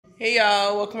Hey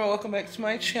y'all, welcome back to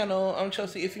my channel. I'm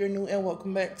Chelsea if you're new, and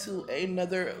welcome back to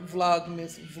another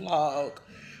Vlogmas vlog.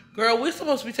 Girl, we're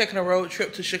supposed to be taking a road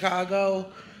trip to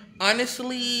Chicago.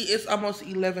 Honestly, it's almost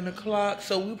 11 o'clock,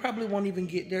 so we probably won't even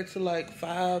get there till like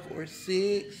 5 or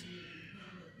 6.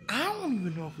 I don't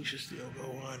even know if we should still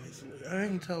go, honestly. I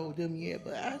ain't told them yet,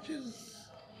 but I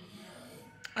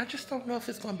just don't know if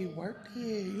it's gonna be worth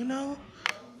it, you know?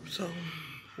 So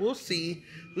we'll see.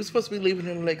 We're supposed to be leaving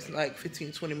in the next like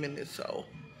 15-20 minutes, so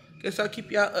guess I'll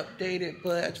keep y'all updated.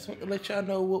 But I just want to let y'all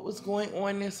know what was going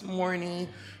on this morning.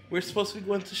 We're supposed to be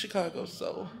going to Chicago,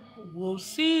 so we'll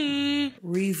see.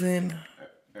 Reason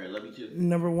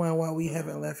number one why we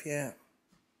haven't left yet.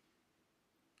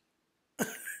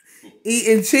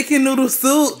 Eating chicken noodle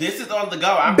soup. This is on the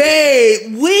go.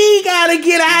 Babe, we gotta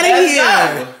get out of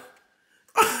here.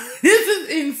 This is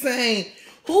insane.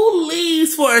 Who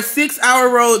leaves for a 6-hour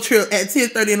road trip at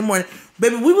 10:30 in the morning?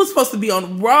 Baby, we were supposed to be on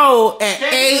the road at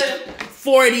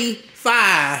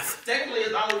 8:45. Technically,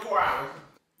 it's only 4 hours.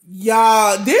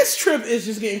 Y'all, this trip is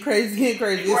just getting crazy.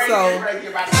 What?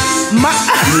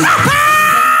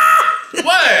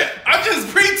 I'm just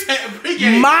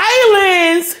pre-game.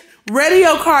 Mylan's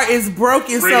radio car is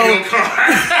broken,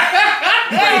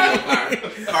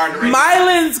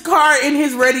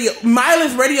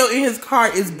 Mylan's radio in his car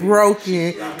is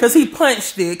broken because he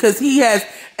punched it because he has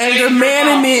anger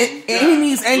management and he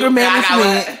needs anger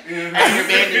management.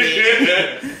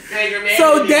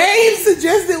 So Dave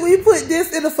suggested we put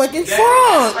this in the fucking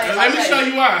trunk. Let me show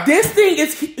you why. This thing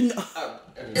is.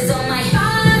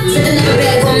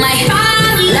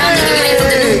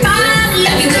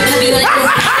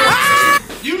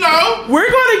 You know, we're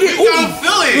gonna get. We're gonna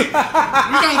feel it.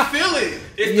 We're gonna feel it.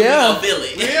 Yeah,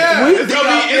 it's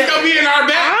gonna be in our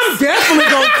back. I'm definitely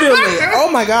gonna feel it. Oh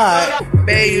my god,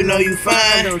 babe, you know you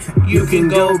fine. You can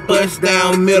go bust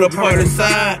down middle part of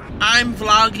side. I'm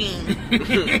vlogging.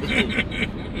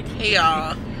 Hey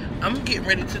y'all, I'm getting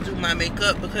ready to do my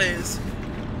makeup because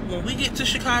when we get to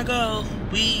Chicago,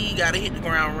 we gotta hit the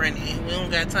ground running. We don't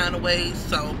got time to waste,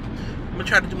 so I'm gonna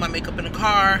try to do my makeup in the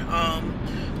car.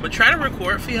 But try to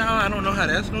record for y'all. I don't know how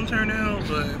that's gonna turn out,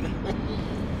 but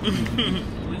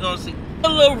we gonna see. A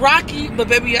little rocky, but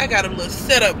baby, I got a little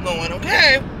setup going,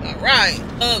 okay? All right.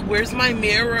 Where's my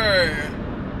mirror?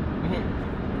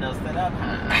 No setup,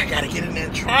 huh? I gotta get in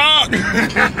that trunk.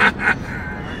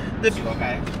 You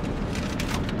okay?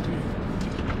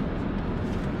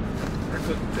 I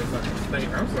couldn't taste like a steak.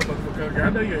 I'm so motherfucker. I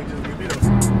know you ain't just give me those.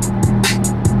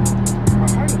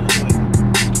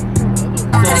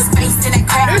 It's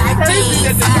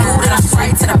crazy that I'm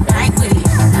straight to the bank with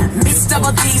it. Mixed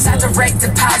double D's, I direct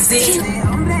deposit.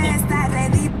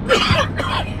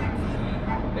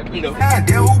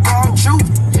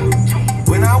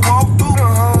 When I walk through the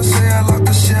hall, say I lock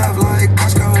the shelf like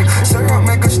Costco. Syrup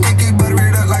make her sticky, butter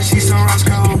it up like she's some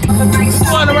Roscoe.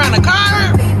 Going around the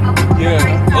car?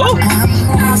 Yeah. Oh.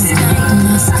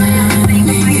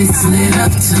 It's lit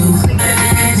up too. I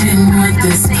didn't want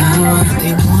this power.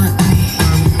 They want me.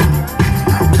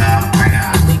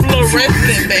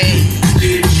 Fluorescent,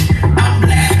 babe. I'm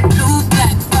black, blue,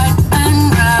 black, white,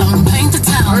 and brown. Paint the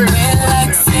town red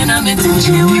like cinnamon. Did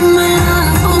you in my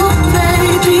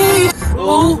baby?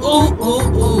 Ooh, ooh,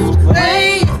 ooh, ooh.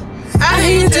 Wait,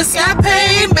 I just got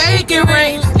paid, make it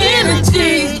rain.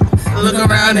 Energy. Look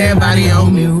around, everybody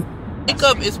on mute.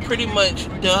 Makeup is pretty much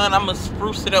done. I'm gonna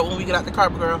spruce it up when we get out the car,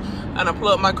 girl. And I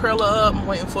plug my curler up. I'm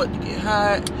waiting for it to get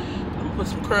hot. I'm gonna put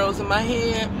some curls in my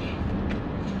head.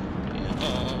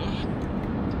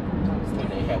 When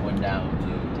they had went down to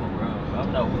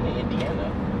no, we in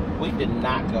Indiana. We did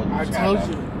not go to I Chicago. told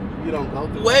you, you don't go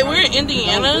through. Wait, we're in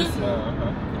Indiana?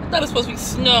 Uh-huh. I thought it was supposed to be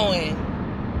snowing.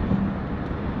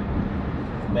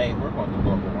 Babe, we're going to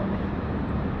global warming.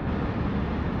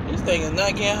 This thing is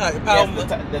not getting hot. Yes,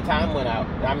 the time went out.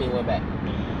 I mean, went back.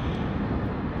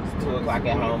 It's 2 o'clock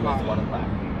at home. It's 1 o'clock.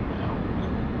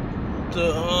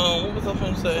 What was I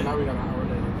going to say? So now we got an hour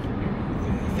later.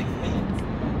 6 minutes.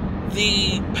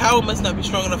 The power must not be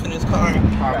strong enough in this car.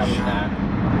 Probably not.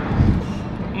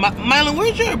 Mylan,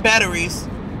 where's your batteries?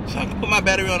 So I can put my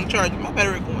battery on the charger. My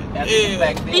battery going.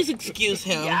 Yeah. Please excuse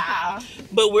him. Yeah.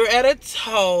 But we're at a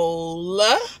toll.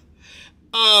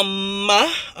 I'm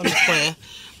just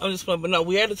playing. But no,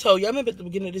 we're at a toll. Y'all remember at the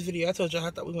beginning of this video, I told y'all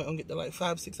I thought we were going to get to like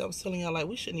 5, 6. I was telling y'all like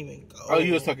we shouldn't even go. Oh,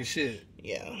 you was talking shit.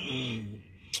 Yeah.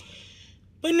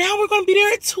 But now we're going to be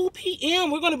there at 2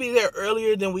 p.m. We're going to be there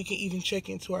earlier than we can even check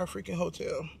into our freaking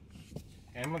hotel.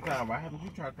 Amazon, why haven't you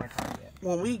tried my car yet?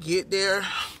 When we get there,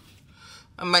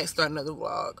 I might start another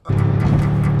vlog.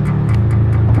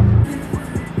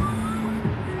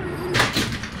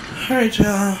 Alright,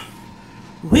 y'all.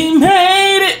 We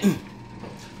made it.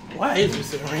 Why is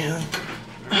this around?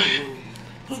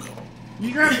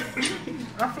 You got it.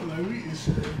 I feel like we is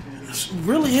shit. It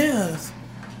really is.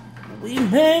 We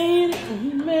made it.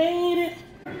 We made it.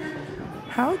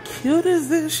 How cute is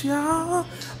this, y'all?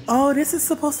 Oh, this is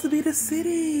supposed to be the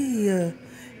city.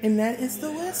 And that is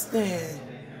the West End.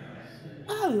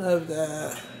 I love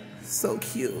that. So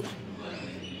cute.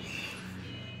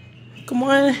 Come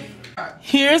on.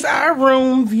 Here's our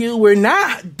room view. We're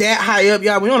not that high up,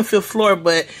 y'all. We're on the 5th floor,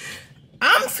 but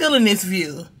I'm feeling this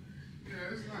view.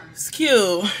 It's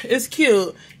cute. It's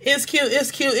cute. It's cute.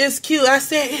 It's cute. It's cute. I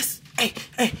said it's. Hey.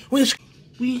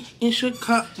 We in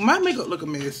Chicago. My makeup look a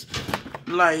mess.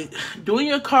 Like doing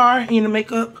your car and your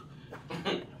makeup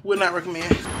would not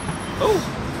recommend. Oh,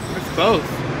 it's both.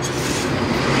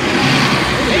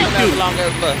 It's no longer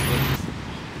busted.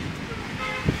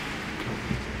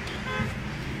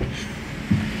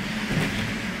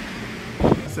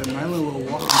 I said Milo will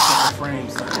walk inside the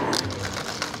frames.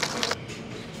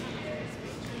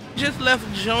 Just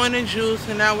left Join and Juice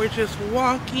and now we're just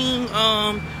walking.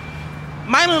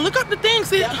 Milo, look up the thing.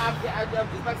 See? Yeah, I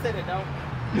just about to say that, don't.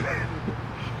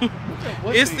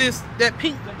 It's that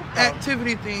pink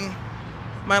activity thing.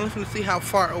 Milo finna see how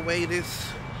far away this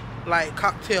like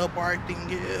cocktail bar thing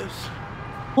is.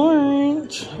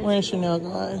 Orange. We're in Chanel,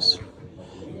 guys.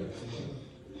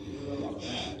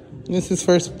 This is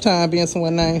first time being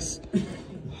somewhere nice.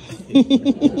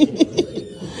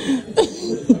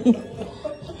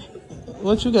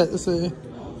 What you got to say? I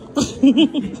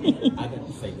got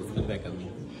to say this in the back of me.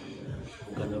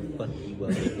 I'm gonna fuck you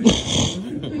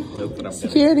up.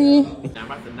 Security. I'm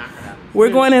about to knock it out. We're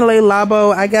going in Le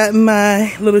Labo. I got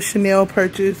my little Chanel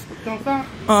purchase. I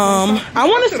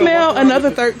want to smell another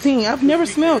 13. I've never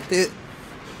smelled it.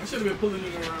 I should have been pulling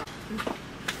it around.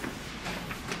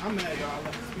 I'm mad, y'all.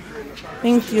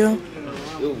 Thank you.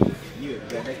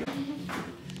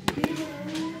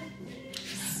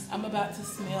 I'm about to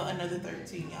smell another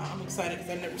 13, y'all. I'm excited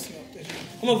because I've never smelled it.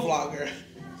 I'm a vlogger.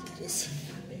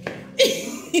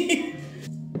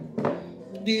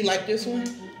 Do you like this one?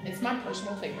 It's my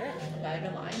personal favorite. I'm not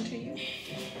even lying to you.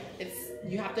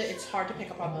 It's hard to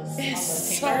pick up on this.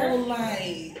 It's so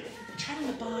light. Try on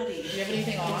the body. Do you have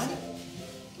anything on?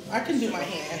 I can do my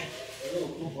hand.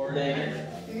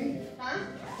 Huh?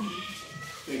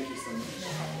 Thank you so much.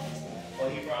 Well,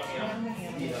 he brought me on.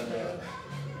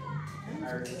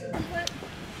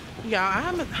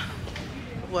 Yeah,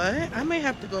 what? I may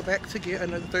have to go back to get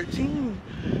another 13.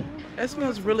 That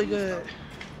smells really good.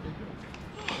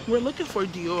 We're looking for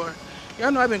Dior.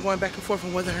 Y'all know I've been going back and forth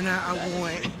on whether or not I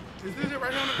want Is this it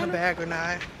right here on a bag or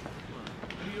not.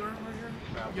 Dior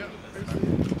right here?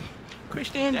 Yep.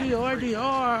 Christian Dior.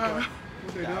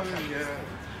 Yeah.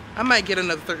 I might get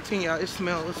another 13, y'all. It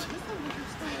smells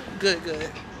good.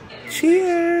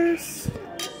 Cheers.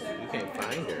 You can't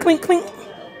find her. Clink, clink.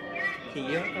 Can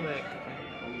you come back?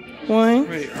 One.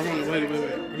 Wait. Hold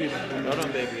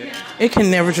on, baby. It can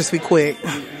never just be quick.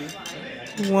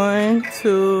 1,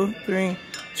 2, 3.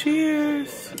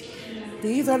 Cheers.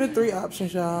 These are the 3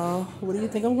 options, y'all. What do you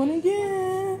think I'm gonna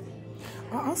get?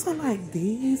 I also like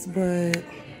these, but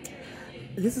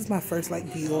this is my first like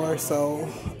Dior, so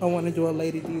I want to do a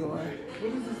Lady Dior.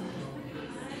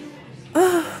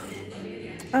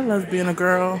 I love being a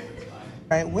girl. All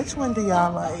right, which one do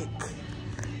y'all like?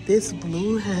 This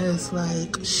blue has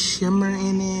like shimmer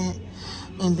in it,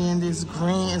 and then this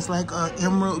green is like a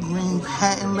emerald green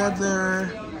patent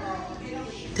leather.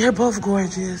 They're both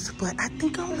gorgeous, but I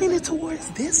think I'm leaning towards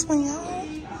this one, y'all.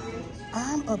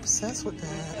 I'm obsessed with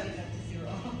that.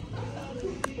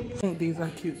 I think these are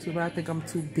cute too, but I think I'm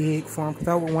too big for them because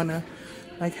I would want to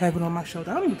like have it on my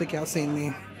shoulder. I don't even think y'all seen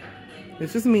me.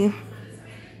 It's just me.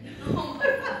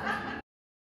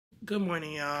 Good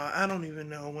morning, y'all. I don't even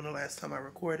know when the last time I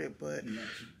recorded, but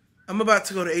I'm about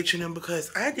to go to H&M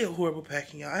because I did horrible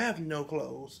packing, y'all. I have no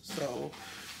clothes, so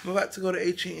I'm about to go to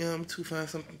H&M to find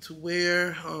something to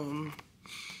wear. And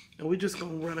we're just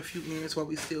gonna run a few minutes while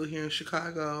we're still here in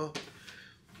Chicago.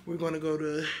 We're gonna go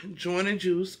to Join and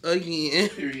Juice again.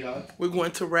 We're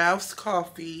going to Ralph's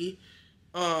Coffee.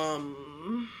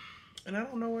 And I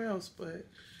don't know where else, but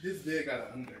This bed got an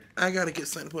under. I gotta get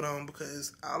something to put on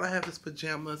because all I have is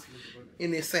pajamas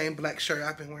in this same black shirt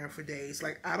I've been wearing for days.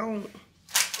 Like I don't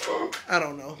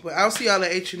know, but I'll see y'all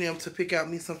at H&M to pick out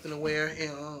me something to wear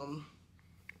and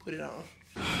put it on.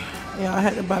 Yeah, I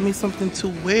had to buy me something to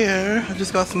wear. I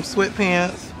just got some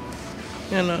sweatpants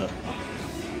and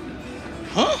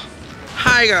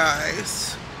Hi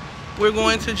guys, we're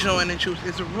going to Join and Juice.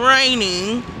 It's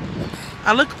raining.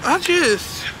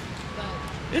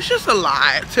 It's just a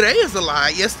lot. Today is a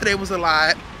lot. Yesterday was a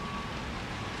lot.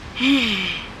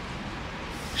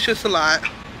 It's just a lot.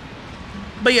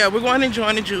 But yeah, we're going to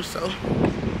join the juice, so.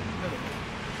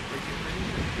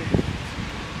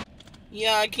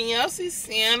 Yeah, can y'all see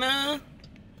Santa?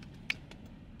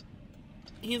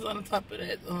 He's on the top of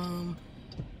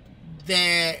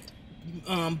that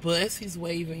bus. He's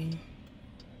waving.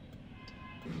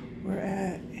 We're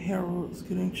at Harold's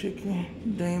getting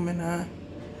chicken. Dame and I.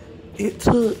 It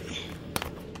took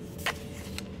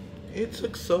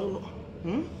so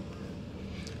long.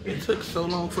 It took so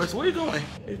long for us. Where you going?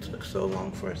 It took so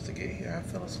long for us to get here. I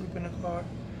fell asleep in the car.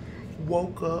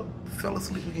 Woke up, fell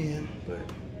asleep again, but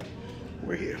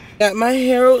we're here. Got my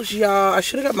Harold's, y'all. I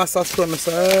should have got my sauce on the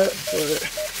side, but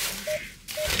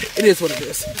it is what it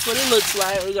is. That's what it looks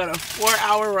like. We got a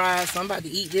 4-hour ride, so I'm about to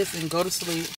eat this and go to sleep.